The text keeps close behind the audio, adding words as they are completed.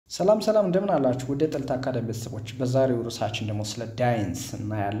ሰላም እንደምን አላችሁ ወደ tiletacademy ቤተሰቦች በዛሬው ርዕሳችን ደግሞ ስለ ዳይንስ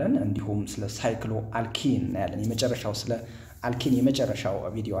እናያለን እንዲሁም ስለ ሳይክሎአልኪን እናያለን የመጨረሻው ስለ አልኪን የመጨረሻው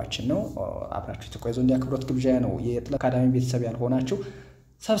ቪዲዮአችን ነው አብራችሁ ተቆይዞ እንዲያከብሩት ግብዣ ነው የtiletacademy ቤተሰብ ያልሆናችሁ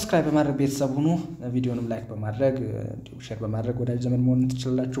ሰብስክራይብ በማድረግ ቤተሰብ ሁኑ ቪዲዮንም ላይክ በማድረግ እንዲሁም ሼር በማድረግ ወዳጅ ዘመን መሆን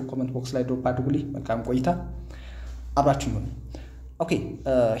ትችላላችሁ ኮሜንት ቦክስ ላይ ድሮፕ አድርጉልኝ መልካም ቆይታ አብራችሁ ሁኑ Okay,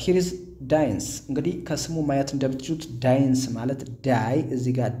 here is Dienes. እንግዲህ ከስሙ ማየት እንደምትችሉት Dienes ማለት ዳይ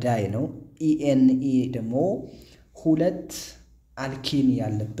እዚህ ጋር ዳይ ነው ENE ደግሞ ሁለት አልኪን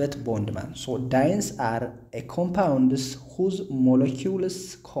ያለበት ቦንድ ማለት so Dienes are a compounds whose molecules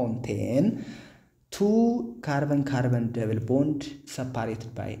contain two carbon double bond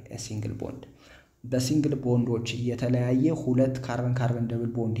separated by a single bond በሲንግል ቦንዶች የተለያየ ሁለት ካርበን ደብል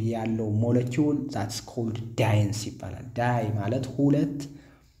ቦንድ ያለው ሞለኪውል that's called Dienes ይባላል ዳይ ማለት ሁለት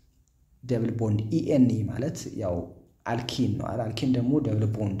ደብል ቦንድ ENE ማለት ያው አልኪን ነው አልኪን ደግሞ ደብል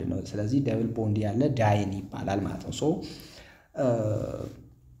ቦንድ ነው ስለዚህ ደብል ቦንድ ያለ ዳይን ይባላል ማለት ነው so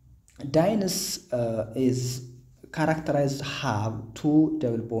Dienes is characterized have two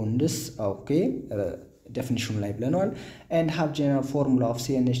double bonds okay definition ላይ ብለናል and have general formula of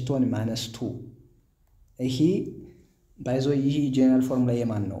CH2 ይሄ ባይዞ ይሄ ጀነራል ፎርሙላ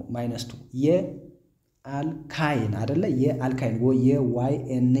የማን ነው -2 የአልካይን አይደለ የአልካይን ወይ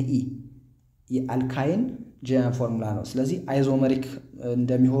የYNE የአልካይን ጀነራል ፎርሙላ ነው ስለዚህ አይዞመሪክ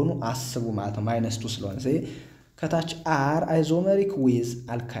እንደሚሆኑ አስቡ ማለት ነው -2 ስለሆነ ስለዚህ ከታች are isomeric with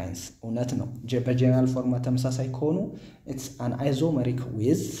alkynes እውነት ነው በጀነራል ፎርሙላ ተመሳሳይ ከሆኑ it's an isomeric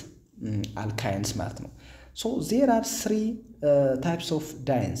with alkynes ማለት ነው so there are three types of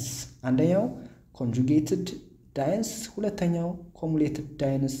Dienes አንደኛው conjugated Dienes ሁለተኛው cumulated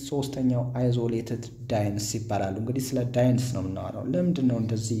Dienes ሶስተኛው isolated Dienes ይባላሉ እንግዲህ ስለ Dienes ነው የምናወራው ለምንድነው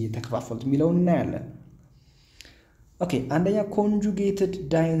እንደዚህ የተከፋፈሉት የሚለው እናያለን ኦኬ አንደኛ conjugated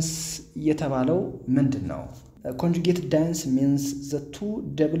Dienes የተባለው ምንድነው conjugated Dienes means the two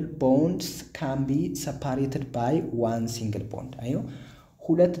double bonds can be separated by one single bond አዩ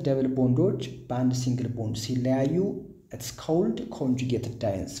ሁለት ደብል ቦንዶች በአንድ ሲንግል ቦንድ ሲለያዩ it's called conjugated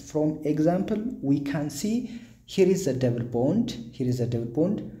Dienes from example we can see here is a double bond here is a double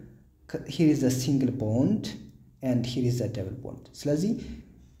bond here is a single bond and here is a double bond ስለዚህ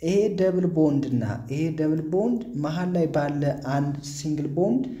ይሄ ደብል ቦንድ እና ይሄ ደብል ቦንድ መሃል ላይ ባለ አንድ ሲንግል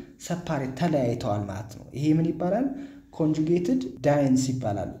ቦንድ ሰፓሬት ተለያይተዋል ማለት ነው ይሄ ምን ይባላል conjugated Dienes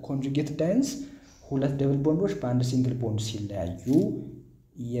ይባላል conjugated Dienes ሁለት ደብል ቦንዶች በአንድ ሲንግል ቦንድ ሲለያዩ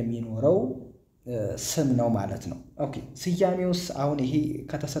የሚኖረው ስም ነው ማለት ነው ኦኬ ስያሜውስ አሁን ይሄ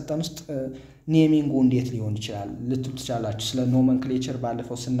ከተሰጠን ውስጥ ኔሚንጉ እንዴት ሊሆን ይችላል ልትሉ ትችላላችሁ ስለ ኖመንክሌቸር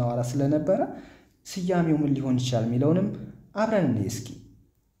ባለፈው ስናወራ ስለነበረ ስያሜው ምን ሊሆን ይችላል ሚለውንም አብረን እንስኪ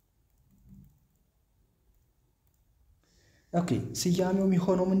ኦኬ ስያሜው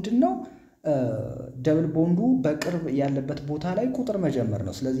የሚሆነው ምንድነው ደብል ቦንዱ በቅርብ ያለበት ቦታ ላይ ቁጥር መጀመር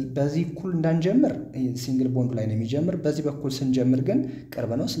ነው ስለዚህ በዚህ እኩል እንዳንጀምር ሲንግል ቦንዱ ላይ ነው የሚጀምር በዚህ በኩል ስንጀምር ግን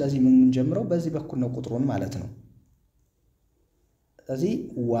ቅርብ ነው ስለዚህ ምን እንጀምረው በዚህ በኩል ነው ቁጥሩን ማለት ነው ስለዚህ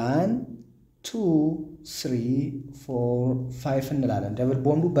 1 2 3 4 5 እንላለን ደብል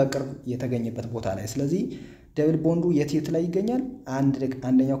ቦንዱ በቅርብ የተገኘበት ቦታ ላይ ስለዚህ ደብል ቦንዱ የት ላይ ይገኛል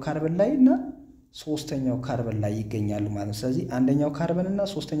አንደኛው ካርበን ላይ እና ሶስተኛው ካርበን ላይ ይገኛሉ ማለት ስለዚህ አንደኛው ካርበን እና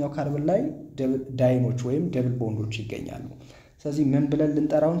ሶስተኛው ካርበን ላይ ዳይኖች ወይም ደብል ቦንዶች ይገኛሉ ስለዚህ ምን ብለን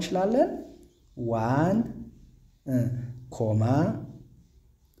ልንጠራው እንችላለን 1 ኮማ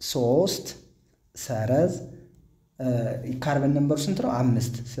 3 ሰረዝ ካርበን ነምበሩ ስንት ነው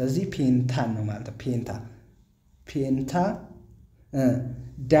 5 ስለዚህ ፔንታን ነው ማለት ፔንታ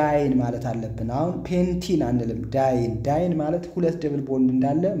ዳይን ማለት አለብን አሁን ፔንቲን አንልም ዳይን ማለት ሁለት ደብል ቦንድ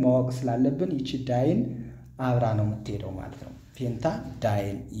እንዳለ ማወቅ ስላለብን ይቺ ዳይን አብራ ነው የምትሄደው ማለት ነው ፔንታ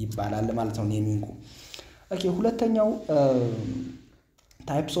ዳይን ይባላል ማለት ነው ኔሚንጉ ኦኬ ሁለተኛው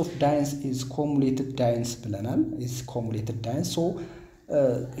types of Dienes is cumulated Dienes ብለናል is cumulated Dienes so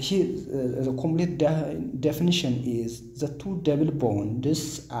here the cumulated definition is the two double bonds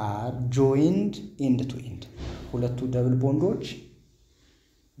are joined end to end ሁለቱ ደብል ቦንዶች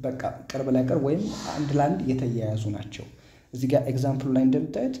በቃ ቅርብ ላይ ቅርብ ወይም አንድ ላንድ የተያያዙ ናቸው እዚህ ጋር ኤግዛምፕሉ ላይ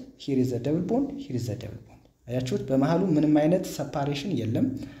እንደምታዩት here is a double bond here is a double bond አያችሁት በመሃሉ ምንም አይነት ሰፓሬሽን የለም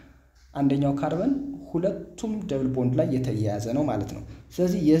አንደኛው ካርበን ሁለቱም ደብል ቦንድ ላይ የተያያዘ ነው ማለት ነው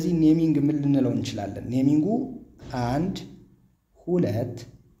ስለዚህ የዚህ ኔሚንግ ምን ልንለው እንችላለን ኔሚንጉ 1 2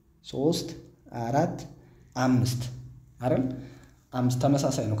 3 4 5 አይደል 5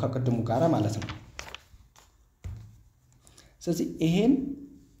 ተመሳሳይ ነው ከቅድሙ ጋራ ማለት ነው ስለዚህ ይሄን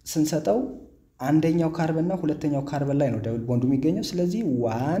ስንሰጠው አንደኛው ካርበን እና ሁለተኛው ካርበን ላይ ነው ደብል ቦንዱ የሚገኘው ስለዚህ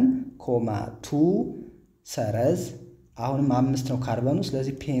 1 2 ሰረዝ አሁንም 5 ነው ካርበኑ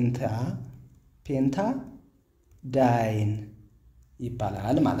ስለዚህ ፔንታ ዳይን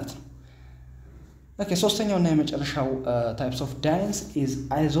ይባላል ማለት ነው ኦኬ ሶስተኛውና የመጨረሻው types of dienes is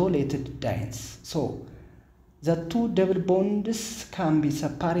isolated dienes so the two double bonds can be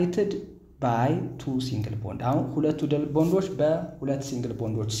separated by two single bonds አሁን ሁለቱ double bonds በሁለት single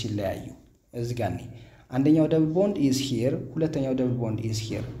bonds ሲለያዩ እዚህ ጋር ነው አንደኛው double bond is here ሁለተኛው double bond is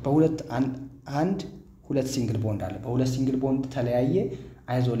here በሁለት ሁለት single bond አለ በሁለት single bond ተለያየ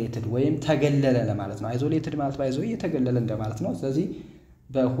isolated ወይም ተገለለ ለማለት ነው isolated ማለት ባይዘው የተገለለ እንደማለት ነው ስለዚህ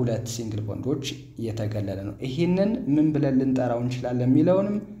በሁለት single bonds የተገለለ ነው ይሄንን ምን ብለን ልንጠራው እንችላለን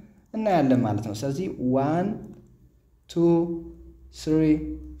የሚለውንም እናያለን ማለት ነው ስለዚህ 1 2 3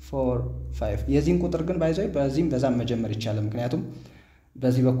 4 5 የዚህን ቁጥር ግን ባይዘው በዚህም በዛም መጀመር ይቻላል ምክንያቱም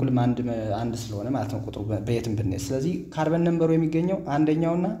በዚህ በኩል አንድ ስለሆነ ማለት ነው ቁጥሩ በየትም ብንሄድ ስለዚህ ካርበን ነምበሩ የሚገኘው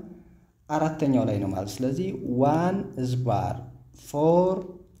አንደኛውና አራተኛው ላይ ነው ማለት ስለዚህ 1 ዝባር 4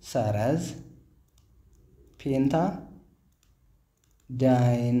 ሰረዝ ፔንታ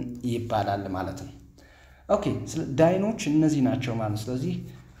ዳይን ይባላል ማለት ነው ኦኬ ዳይኖች እነዚህ ናቸው ማለት ስለዚህ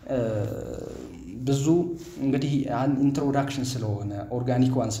ብዙ እንግዲህ ኢንትሮዳክሽን ስለሆነ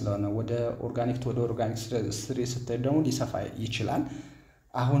ኦርጋኒክ ዋን ስለሆነ ወደ ኦርጋኒክ ስሪ ስትሄድ ደግሞ ሊሰፋ ይችላል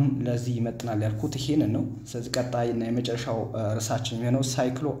አሁን ለዚህ ይመጥናል ያልኩት ይሄን ነው ስለዚህ ቀጣይና የመጨረሻው ርዕሳችን የሚሆነው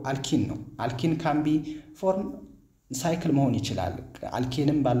ሳይክሎአልኪን ነው አልኪን ካን ቢ ፎርም ሳይክል መሆን ይችላል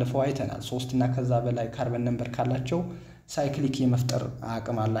አልኬንም ባለፈው አይተናል 3 እና ከዛ በላይ ካርበን ነምበር ካላቸው ሳይክሊክ የመፍጠር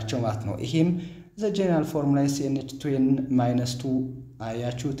አቅም አላቸው ማለት ነው ይሄም the general formula is CH2n-2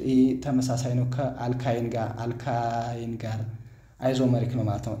 አያችሁት ይሄ ተመሳሳይ ነው ከአልካይን ጋር አይዞመሪክ ነው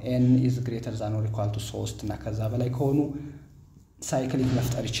ማለት ነው n is greater than or equal to 3 እና ከዛ በላይ ከሆኑ ሳይክሊክ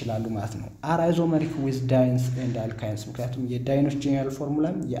መፍጠር ይችላሉ ማለት ነው are isomeric with dienes and alkynes ምክንያቱም የዳይኖች ጀነራል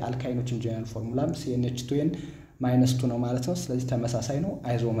ፎርሙላም የአልካይኖችን ጀነራል ፎርሙላም CH2n-2 ነው ማለት ነው ስለዚህ ተመሳሳይ ነው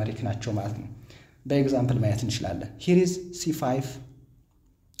አይዞመሪክ ናቸው ማለት ነው በኤግዛምፕል ማየት እንችላለን here is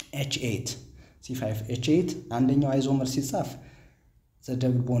C5H8 አንደኛው አይዞመር ሲጻፍ the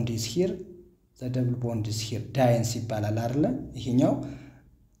double bond is here dienes ይባላል አይደለ ይሄኛው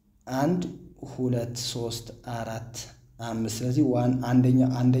 1 2 3 4 5 ስለዚህ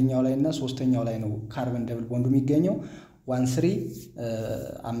አንደኛው ላይ እና ሶስተኛው ላይ ነው ካርበን ደብል ቦንዱ የሚገኘው 1 3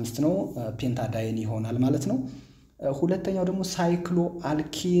 5 ነው ፔንታዳይን ይሆናል ማለት ነው ሁለተኛው ደግሞ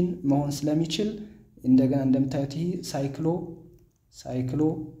ሳይክሎአልኪን መሆን ስለሚችል እንደገና እንደምታዩት ይሄ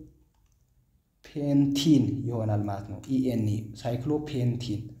ሳይክሎፔንቲን ይሆናል ማለት ነው ENE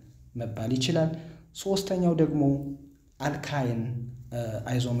ሳይክሎፔንቲን መባል ይችላል ሶስተኛው ደግሞ አልካይን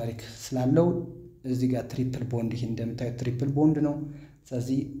አይዞመሪክ ስላለው እዚህ ጋር ትሪፕል ቦንድ ይሄ እንደምታዩት ትሪፕል ቦንድ ነው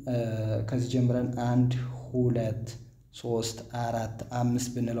ስለዚህ ከዚህ ጀምረን 1 2 3 4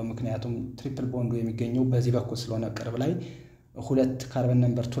 5 ብንለው ምክንያቱም ትሪፕል ቦንዱ የሚገኘው በዚህ በኩል ስለሆነ ቅርብ ላይ ሁለት ካርበን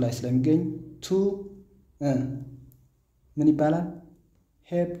ነምበር 2 ላይ ስለሚገኝ 2 ምን ይባላል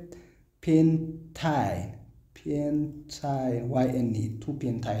ፔንታይን YNE 2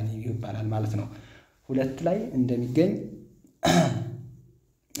 ፔንታይን ይባላል ማለት ነው ሁለት ላይ እንደሚገኝ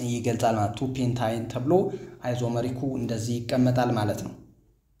ይገልጻል ማለት 2 ፔንታይን ተብሎ አይዞመሪኩ እንደዚህ ይቀመጣል ማለት ነው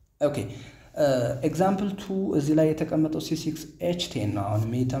ኦኬ ኤግዛምፕል 2 እዚህ ላይ የተቀመጠው C6H10 ነው አሁን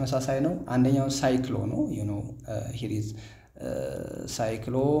ተመሳሳይ ነው አንደኛው ሳይክሎ ነው here is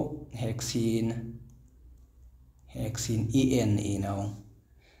cyclohexene ENE ነው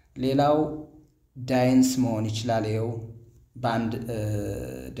ሌላው ዳይንስ መሆን ይችላል ይሄው ባንድ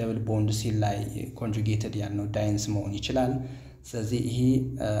ደብል ቦንድ ሲል ላይ ኮንጁጌትድ ያለው ዳይንስ መሆን ይችላል ስለዚህ ይሄ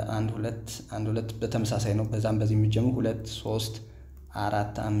 1 2 በተመሳሳይ ነው በዛም በዚህ የሚጀምሩ 2 3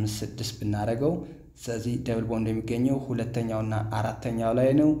 4 5 6 ብናረጋው ስለዚህ ደብል ቦንድ የሚገኘው ሁለተኛውና አራተኛው ላይ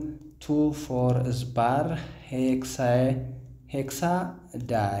ነው 2 4 ዝባር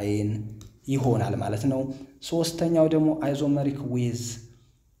ሄክሳዳይን ይሆናል ማለት ነው ሶስተኛው ደግሞ አይዞመሪክ ዊዝ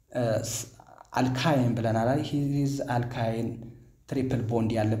አልካይን ብለናል ሂዝ አልካይን ትሪፕል ቦንድ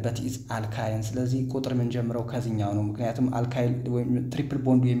ያለበት ኢዝ አልካይን ስለዚህ ቁጥር ምን ጀምረው ከዚህኛው ነው ምክንያቱም አልካይል ወይም ትሪፕል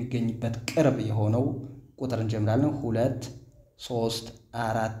ቦንዱ የሚገኝበት ቅርብ የሆነው ቁጥር እንጀምራለን 2 3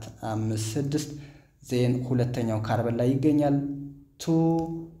 4 5 6 ዜን ሁለተኛው ካርበን ላይ ይገኛል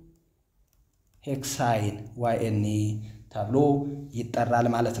 2 ሄክሳይን YNE ተብሎ ይጠራል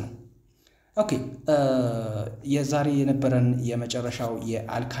ማለት ነው ኦኬ የዛሬ የነበረን የመጨረሻው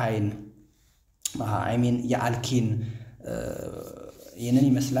የአልካይን የአልኪን ይሄንን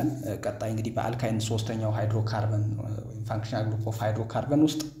ይመስላል ቀጣይ እንግዲህ በአልካይን ሶስተኛው ሃይድሮካርበን ወይም ፋንክሽናል ግሩፕ ኦፍ ሃይድሮካርበን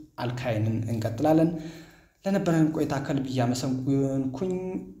ውስጥ አልካይንን እንቀጥላለን ለነበረን ቆይታ ከልብ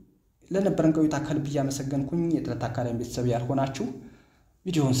ያመሰገንኩኝ የትለት አካዳሚ ቤተሰብ ያልሆናችሁ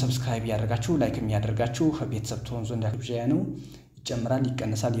ቪዲዮውን ሰብስክራይብ ያደርጋችሁ ላይክ የሚያደርጋችሁ ቤተሰብ ትሆኑ ዘንድ ያክብዣያ ነው ይጨምራል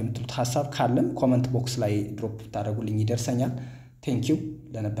ይቀንሳል የምትሉት ሐሳብ ካለም ኮሜንት ቦክስ ላይ ድሮፕ ታደርጉልኝ ይደርሰኛል ቴንክ ዩ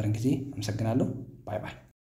ለነበረን ጊዜ አመሰግናለሁ ባይ ባይ